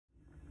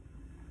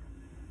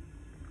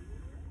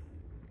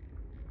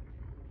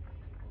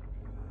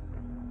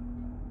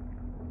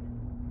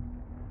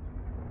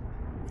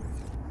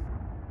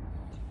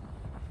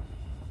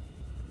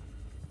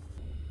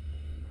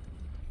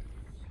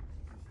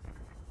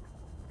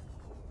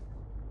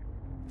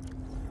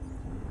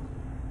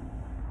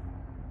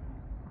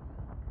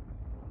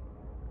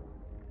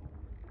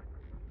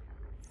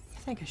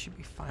think I should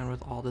be fine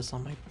with all this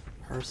on my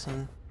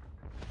person.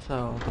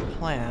 So, the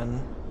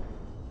plan...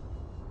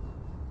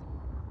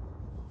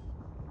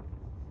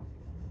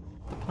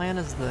 The plan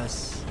is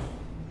this.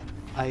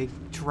 I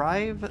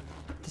drive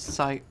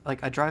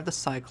the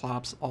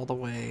Cyclops all the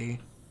way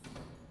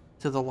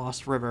to the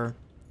Lost River,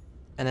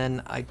 and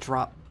then I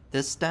drop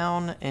this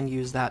down and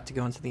use that to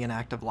go into the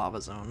inactive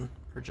lava zone.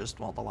 Or just,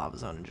 well, the lava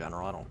zone in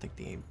general. I don't think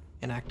the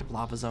inactive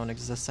lava zone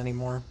exists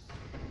anymore.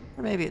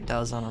 Or maybe it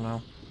does, I don't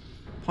know.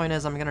 Point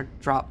is, I'm gonna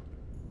drop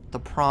the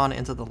prawn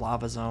into the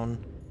lava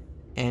zone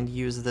and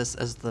use this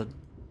as the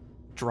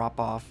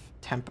drop-off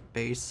temp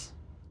base.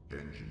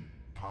 Engine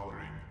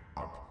powering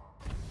up.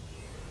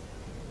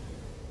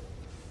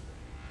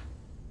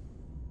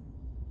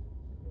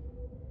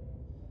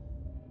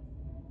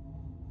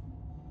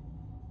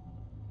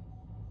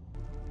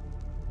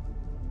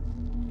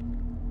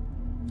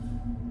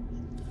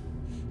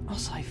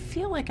 Also, I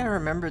feel like I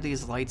remember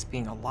these lights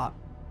being a lot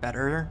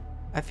better.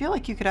 I feel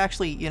like you could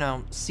actually, you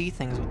know, see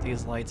things with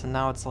these lights, and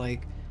now it's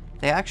like,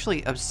 they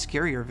actually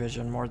obscure your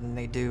vision more than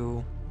they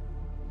do,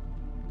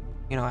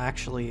 you know,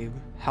 actually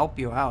help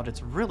you out.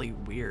 It's really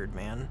weird,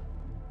 man.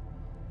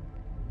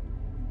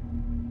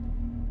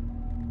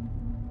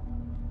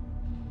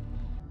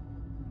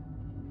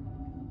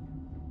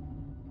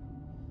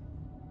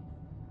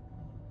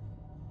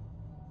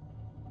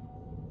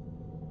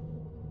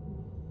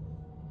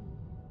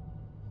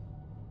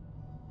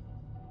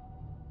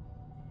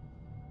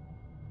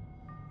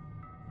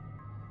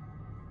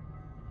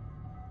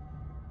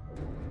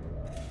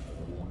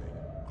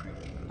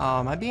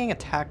 Am I being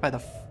attacked by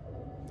the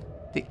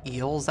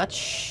eels? That's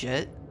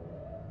shit.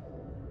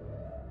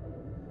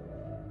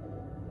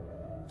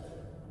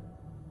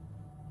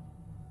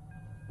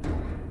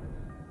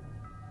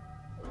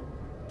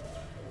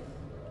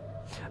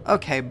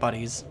 Okay,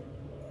 buddies.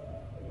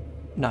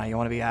 Nah, you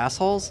want to be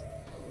assholes?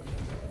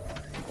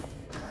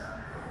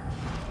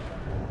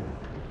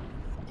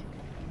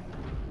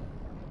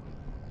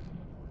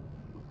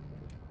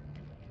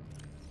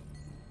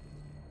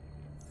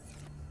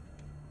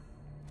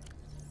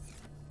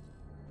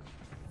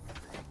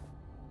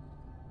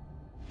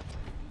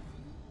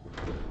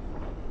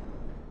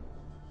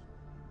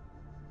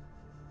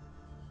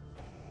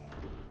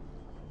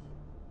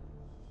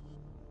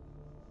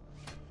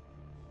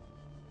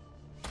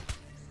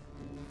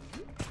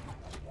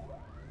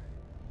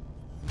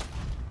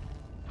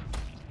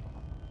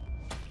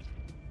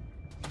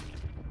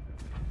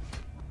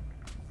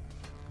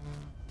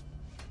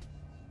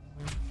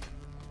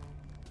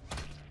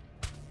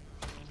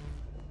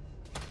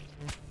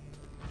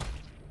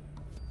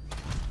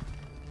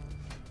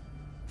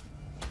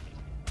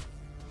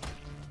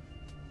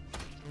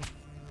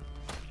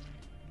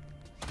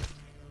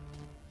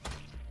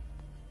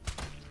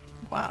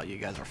 Wow, you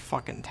guys are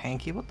fucking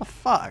tanky. What the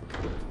fuck?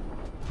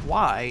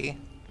 Why?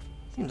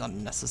 Seems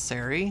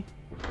unnecessary.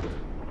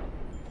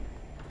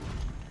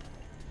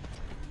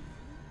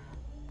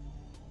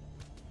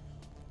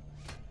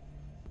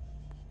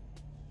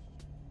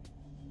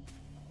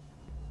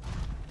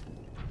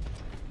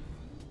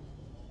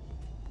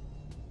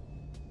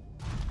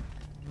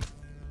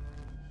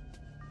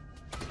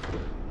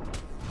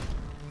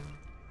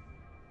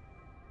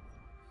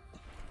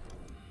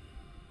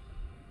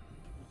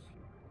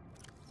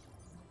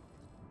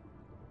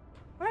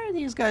 Why are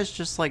these guys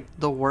just like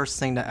the worst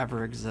thing to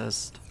ever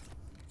exist?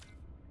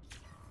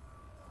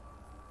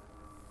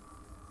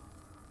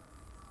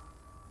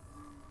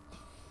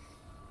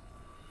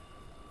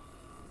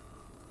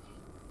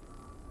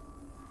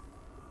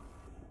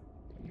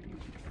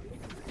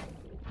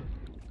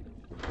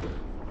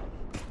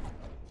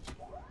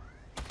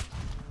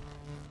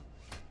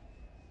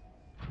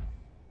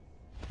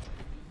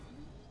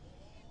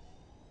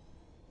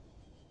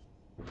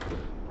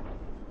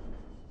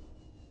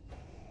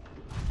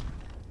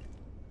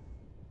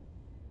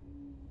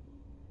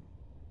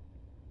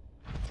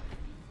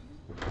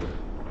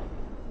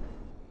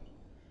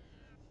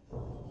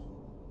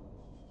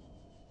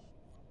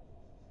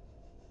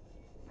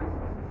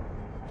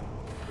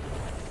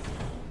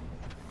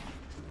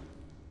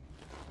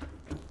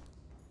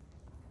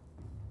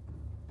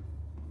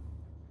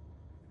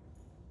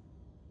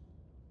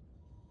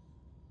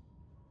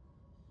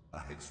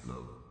 Ahead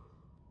slow.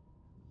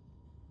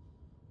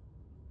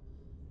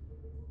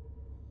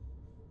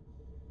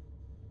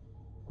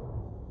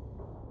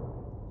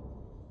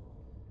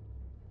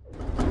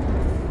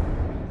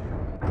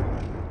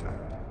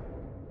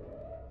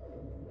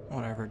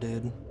 Whatever,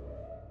 dude.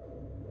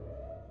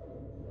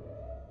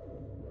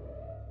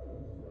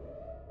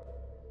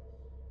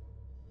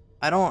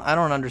 I don't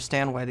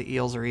understand why the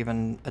eels are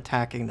even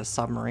attacking the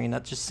submarine.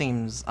 That just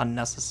seems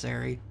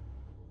unnecessary.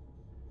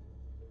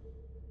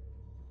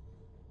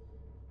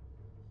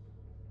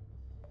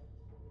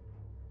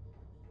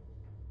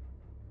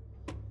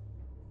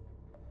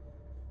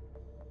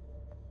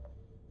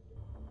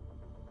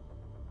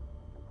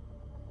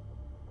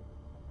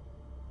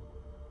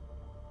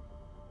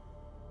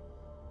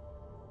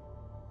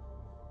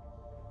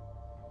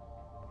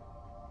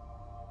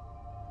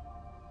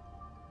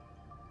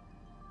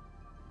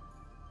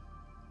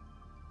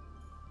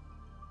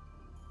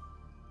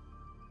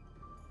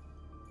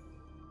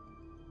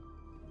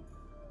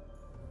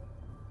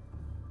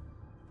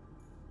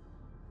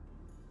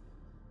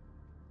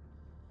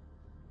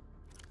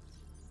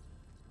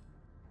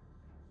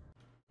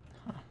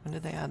 When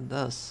did they add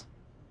this?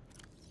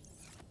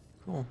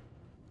 Cool.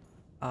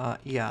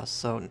 Yeah,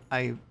 so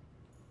I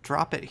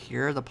drop it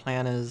here. The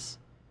plan is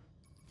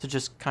to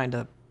just kind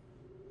of...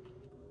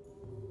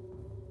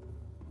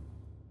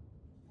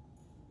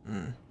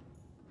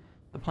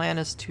 The plan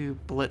is to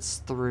blitz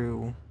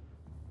through.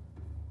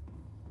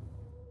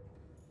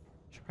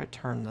 Should I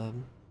turn the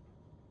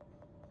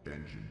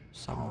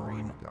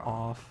submarine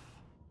off?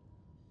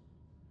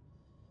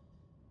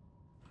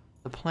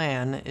 The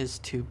plan is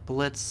to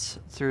blitz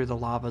through the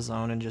lava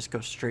zone and just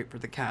go straight for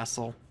the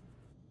castle.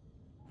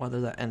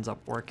 Whether that ends up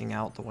working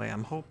out the way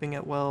I'm hoping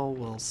it will,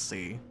 we'll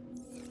see.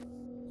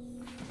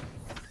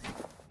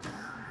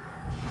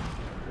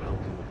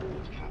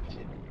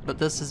 But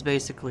this is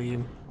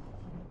basically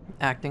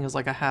acting as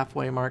like a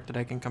halfway mark that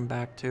I can come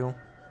back to.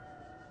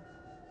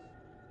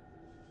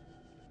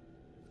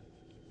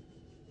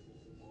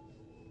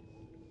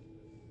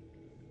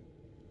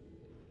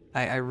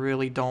 I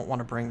really don't want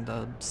to bring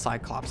the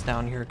Cyclops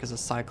down here because the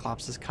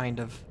Cyclops is kind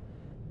of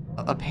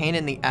a pain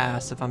in the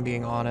ass, if I'm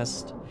being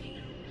honest.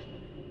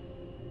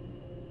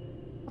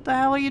 What the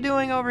hell are you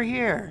doing over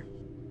here?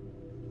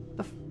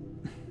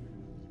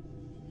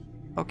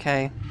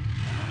 Okay.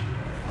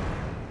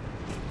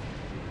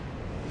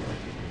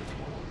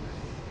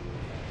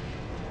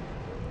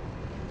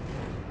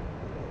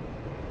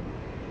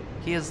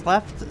 He has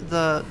left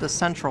the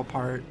central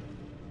part.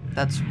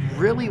 That's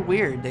really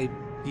weird. They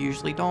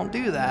usually don't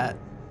do that.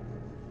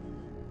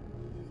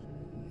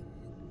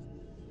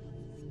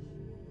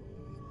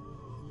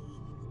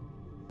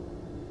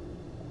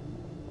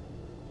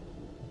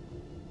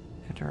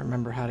 I have to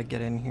remember how to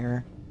get in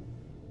here.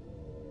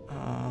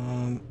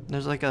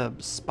 There's like a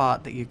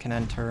spot that you can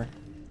enter.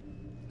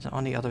 Is it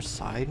on the other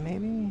side,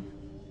 maybe?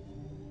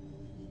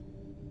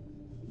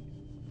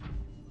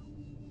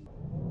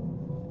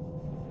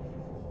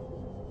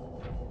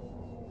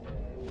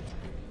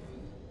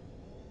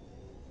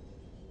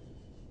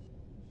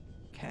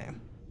 Okay.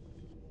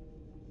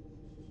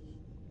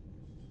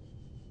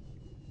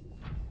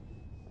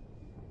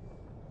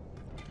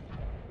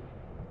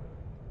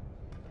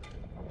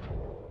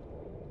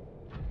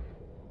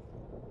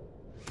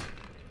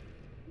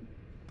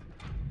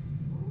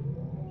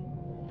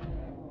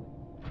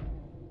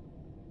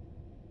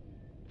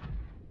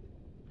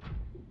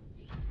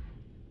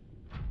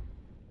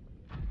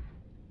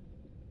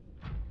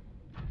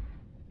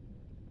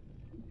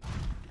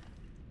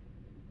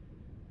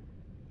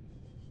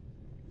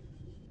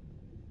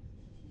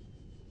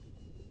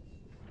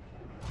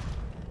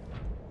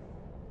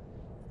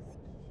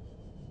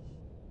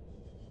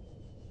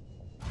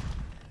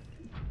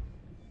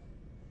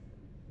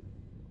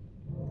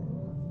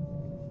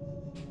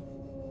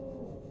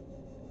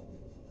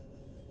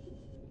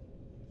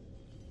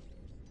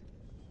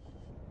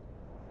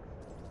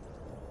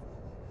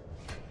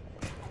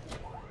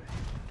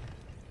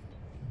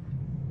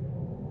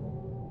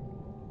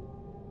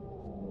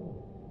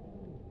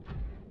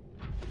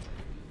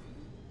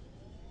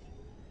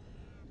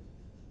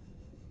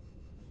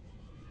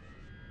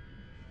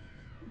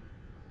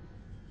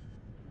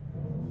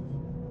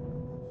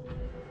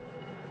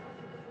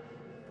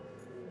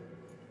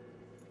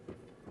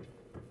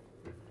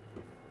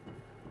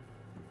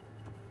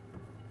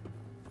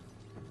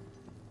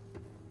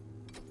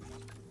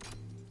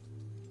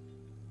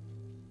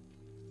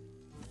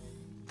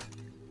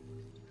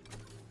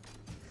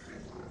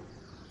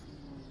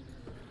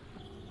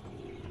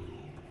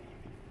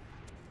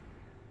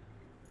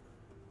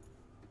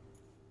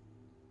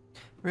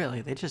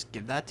 Really? They just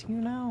give that to you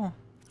now?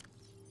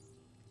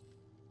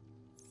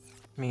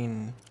 I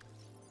mean...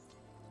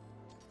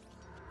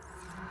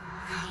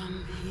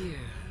 Come here,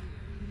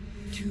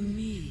 to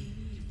me.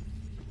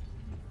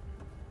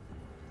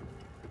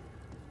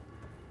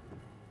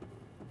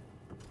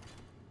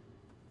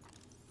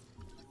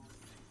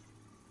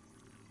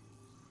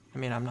 I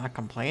mean, I'm not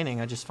complaining,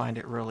 I just find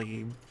it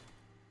really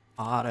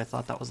odd. I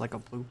thought that was like a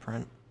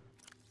blueprint.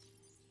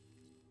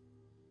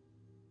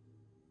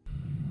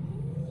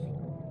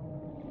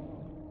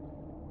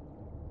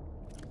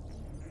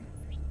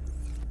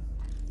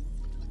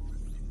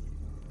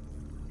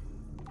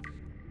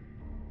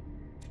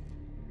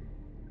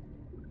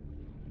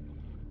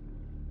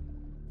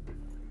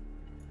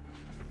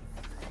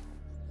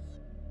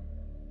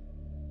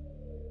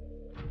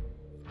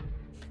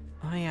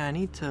 Oh yeah, I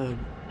need to...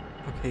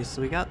 Okay,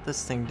 so we got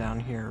this thing down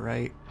here,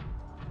 right?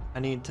 I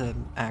need to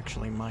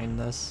actually mine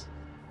this.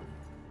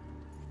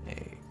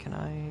 Hey, can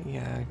I...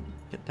 Yeah,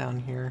 get down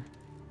here.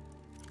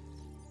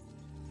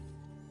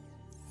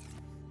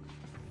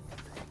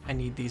 I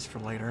need these for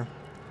later.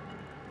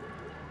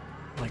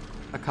 Like,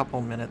 a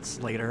couple minutes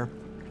later.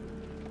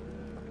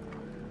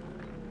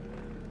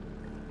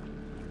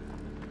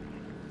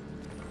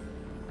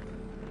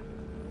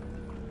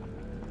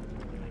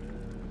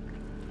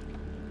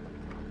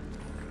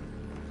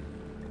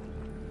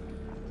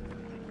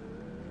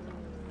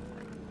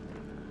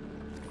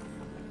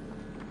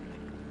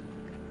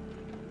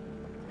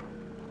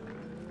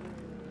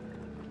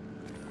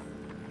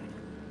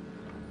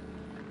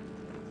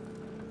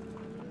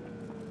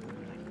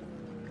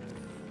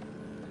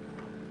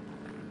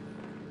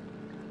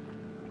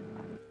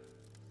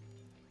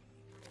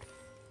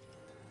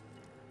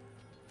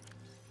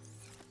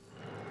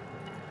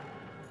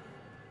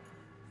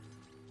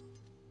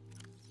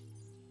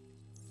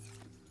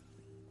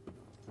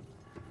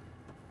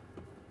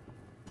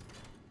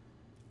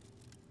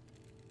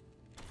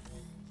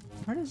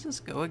 Where does this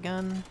go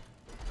again?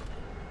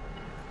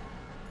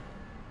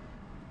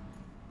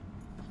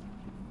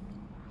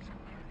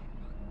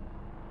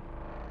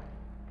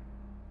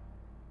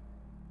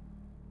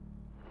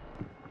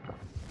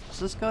 Does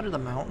this go to the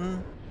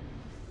mountain?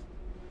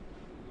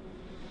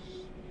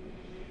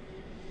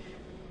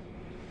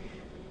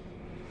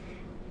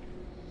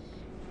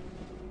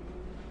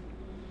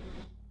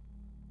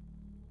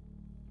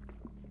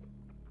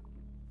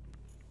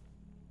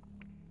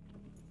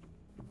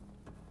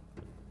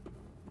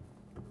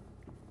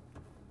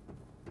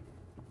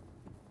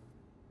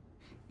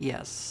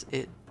 Yes,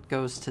 it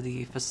goes to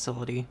the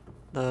facility.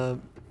 The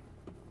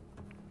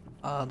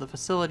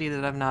facility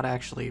that I've not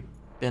actually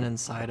been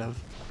inside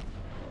of.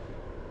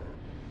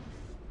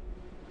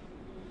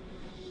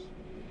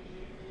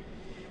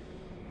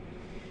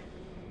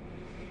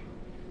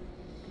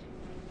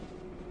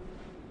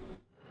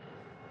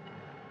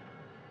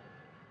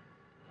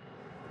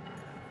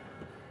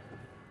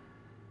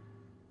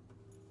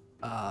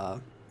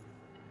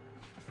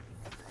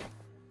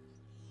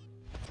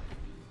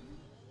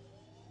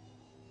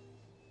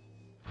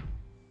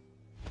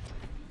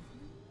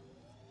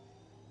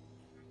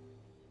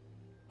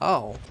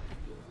 Oh.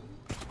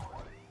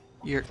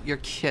 You're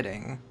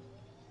kidding.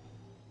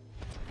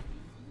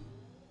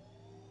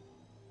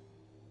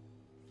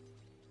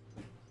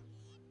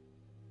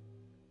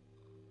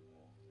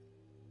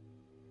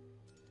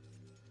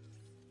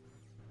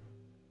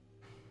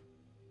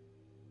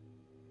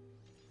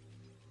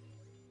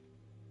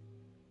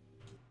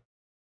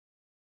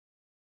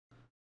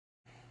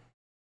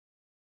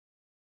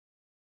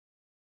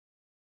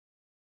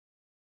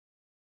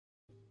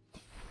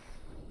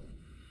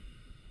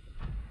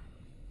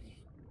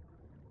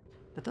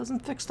 That doesn't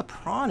fix the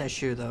prawn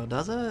issue though,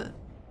 does it?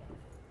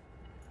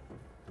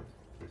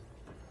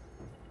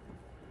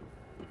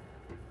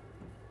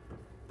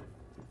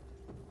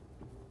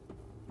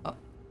 Oh.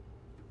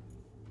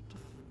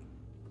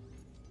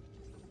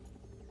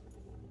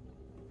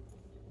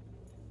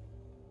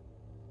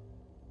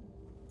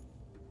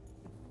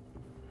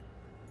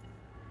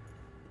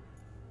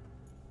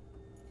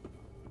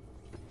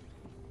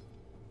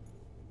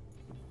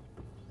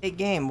 Hey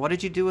game, what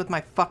did you do with my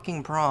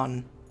fucking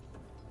prawn?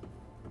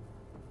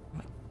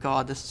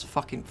 God, this is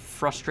fucking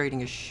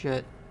frustrating as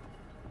shit.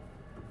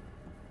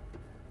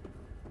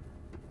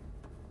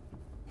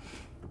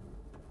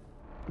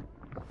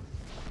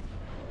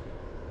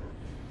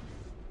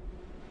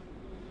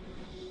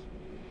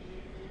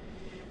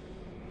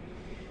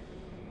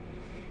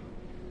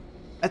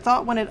 I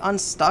thought when it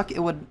unstuck,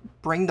 it would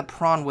bring the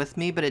prawn with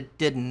me, but it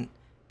didn't.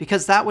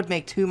 Because that would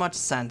make too much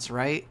sense,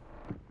 right?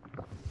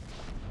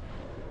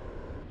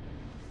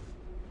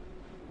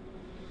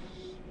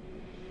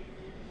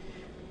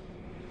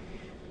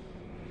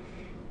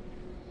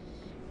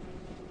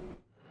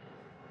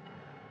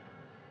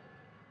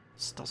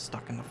 Still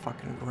stuck in the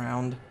fucking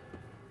ground.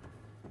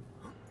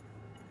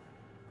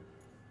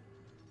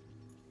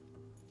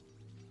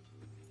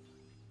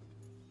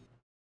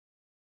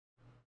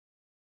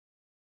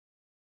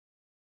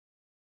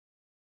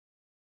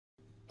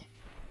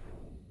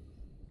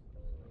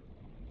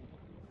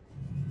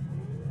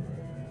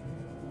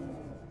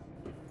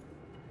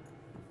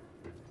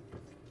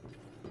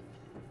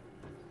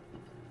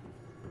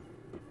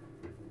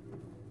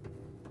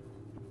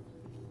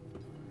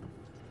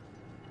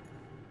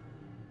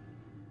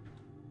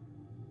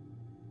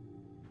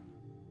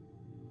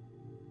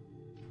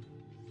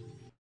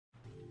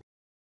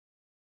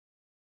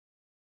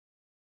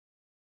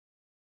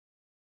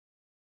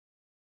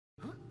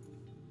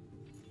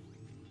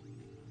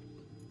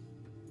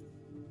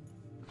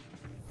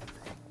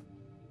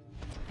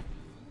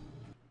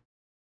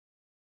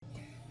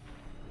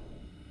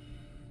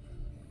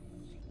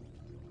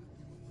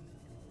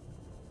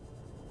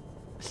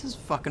 This is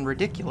fucking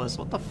ridiculous.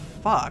 What the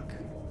fuck?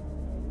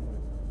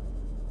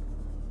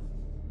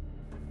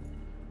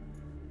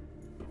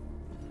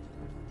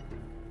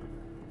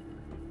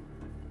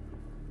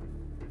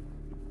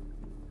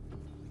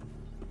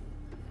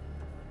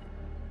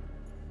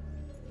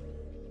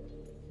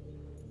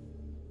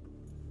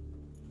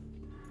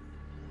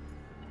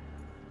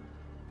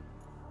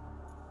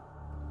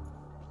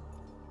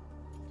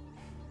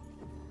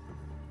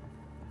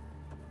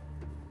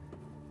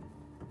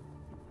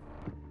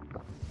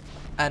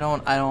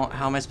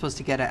 How am I supposed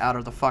to get it out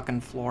of the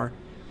fucking floor?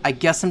 I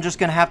guess I'm just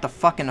gonna have to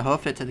fucking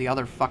hoof it to the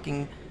other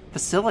fucking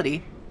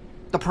facility.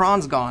 The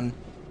prawn's gone.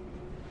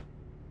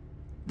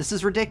 This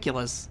is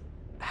ridiculous.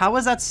 How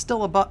is that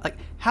still a bug? Like,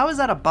 how is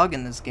that a bug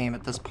in this game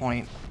at this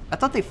point? I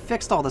thought they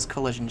fixed all this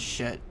collision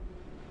shit.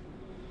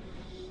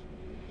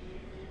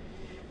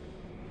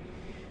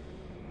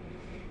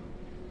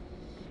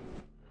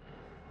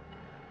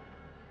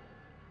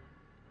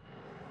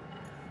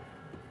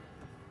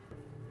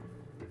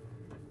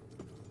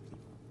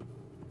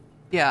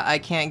 Yeah, I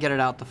can't get it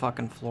out the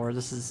fucking floor.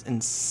 This is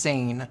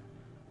insane.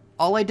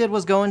 All I did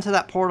was go into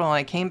that portal and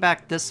I came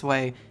back this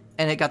way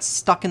and it got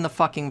stuck in the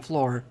fucking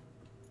floor.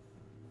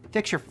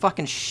 Fix your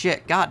fucking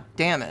shit. God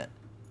damn it.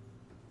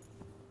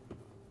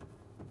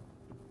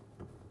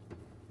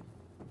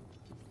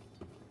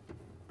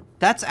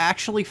 That's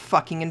actually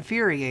fucking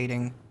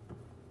infuriating.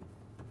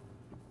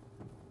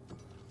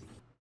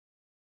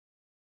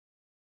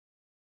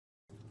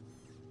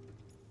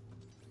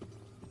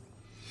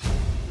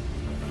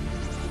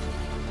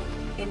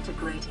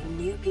 Integrating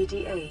new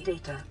PDA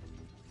data.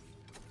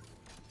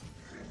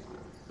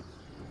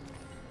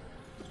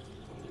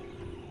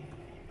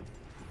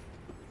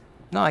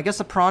 No, I guess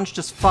the prawn's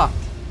just fucked.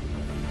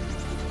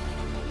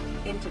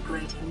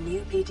 Integrating new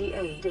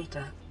PDA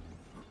data.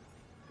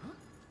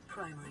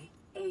 Primary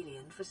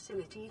alien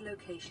facility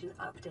location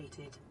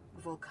updated.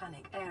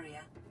 Volcanic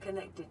area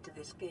connected to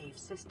this cave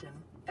system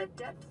at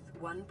depth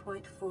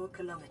 1.4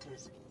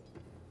 kilometers.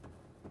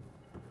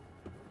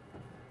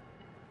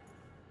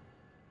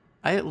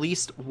 I at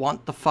least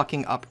want the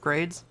fucking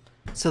upgrades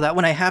so that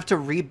when I have to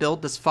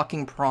rebuild this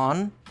fucking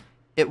prawn,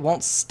 it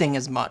won't sting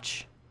as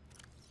much.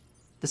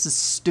 This is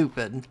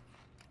stupid.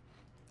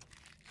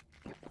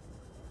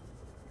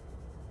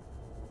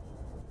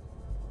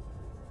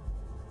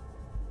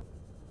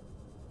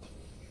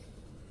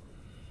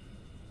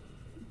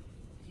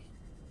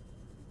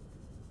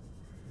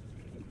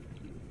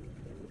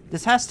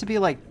 This has to be,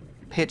 like,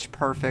 pitch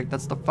perfect.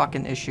 That's the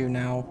fucking issue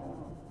now.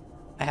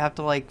 I have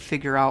to, like,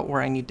 figure out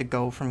where I need to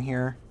go from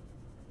here.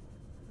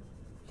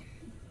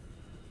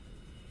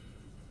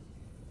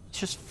 It's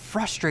just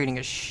frustrating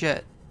as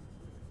shit.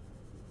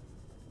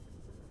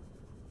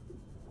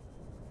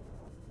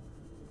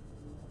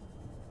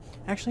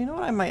 Actually, you know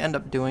what I might end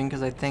up doing?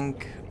 Because I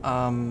think,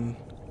 I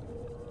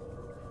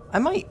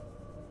might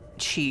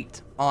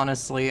cheat,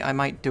 honestly. I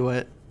might do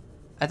it.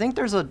 I think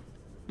there's a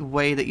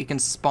way that you can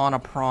spawn a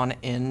prawn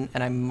in,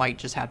 and I might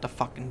just have to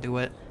fucking do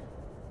it.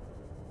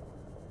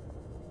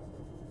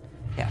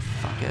 Yeah,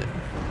 fuck it.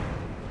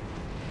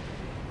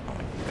 Oh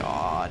my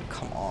god,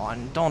 come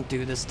on. Don't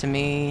do this to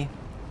me.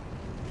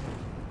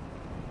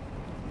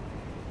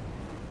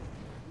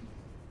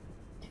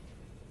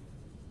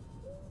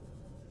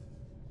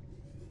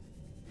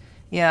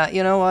 Yeah,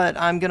 you know what?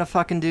 I'm gonna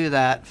fucking do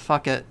that.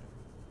 Fuck it.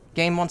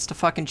 Game wants to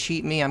fucking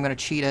cheat me, I'm gonna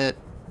cheat it.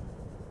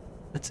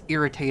 It's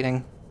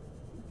irritating.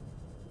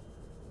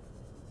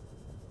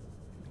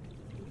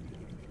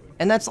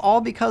 And that's all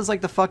because,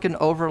 like, the fucking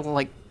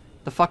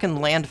the fucking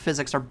land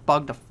physics are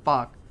bugged to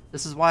fuck.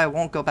 This is why I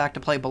won't go back to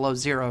play Below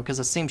Zero, because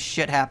the same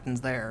shit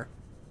happens there.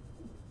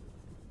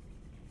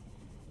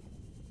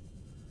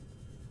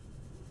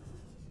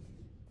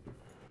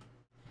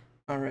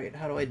 Alright,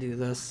 how do I do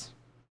this?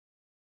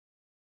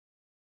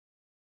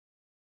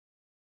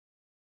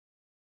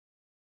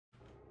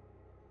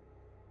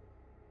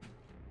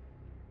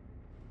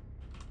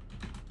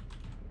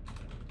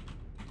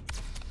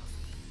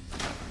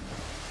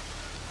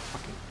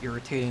 Fucking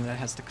irritating that it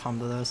has to come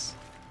to this.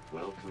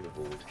 Welcome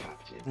aboard,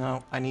 Captain.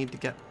 No, I need to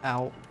get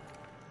out.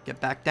 Get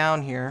back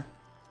down here.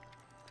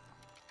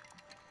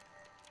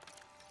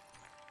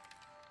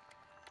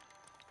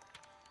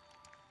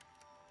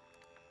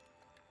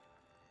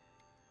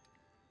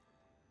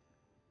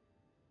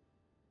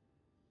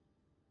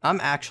 I'm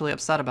actually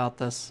upset about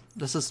this.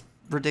 This is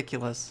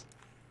ridiculous.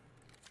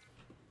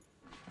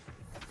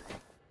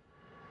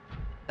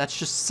 That's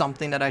just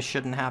something that I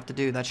shouldn't have to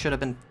do. That should have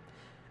been...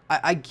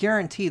 I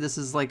guarantee this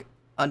is like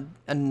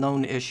a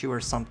known issue or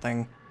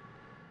something.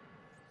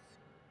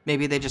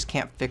 Maybe they just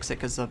can't fix it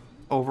because the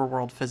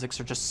overworld physics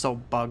are just so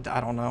bugged. I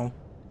don't know.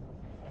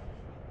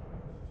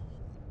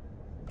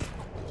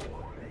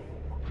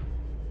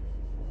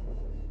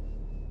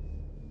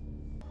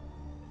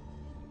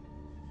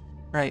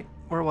 Right,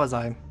 where was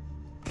I?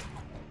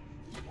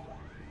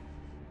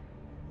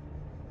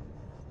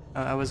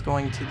 I was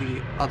going to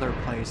the other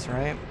place,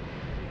 right?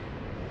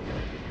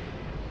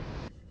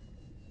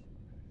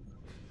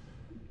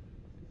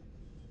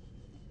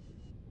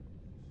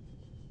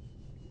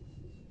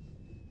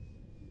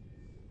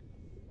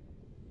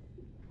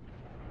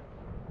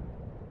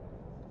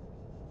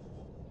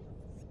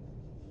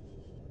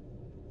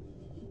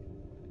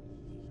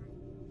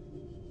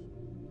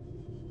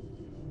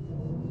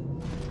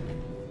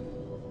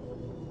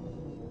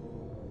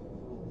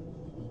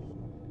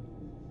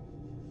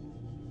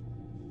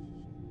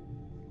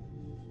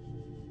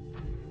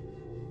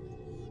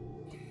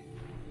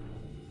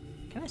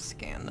 Can I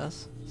scan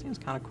this? Seems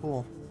kind of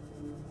cool.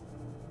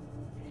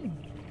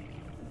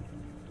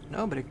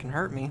 No, but it can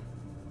hurt me.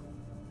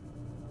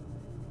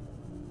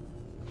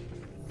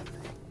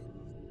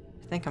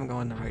 I think I'm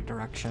going the right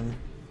direction.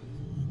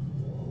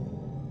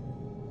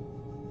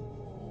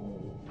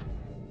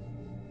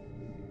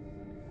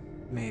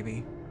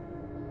 Maybe.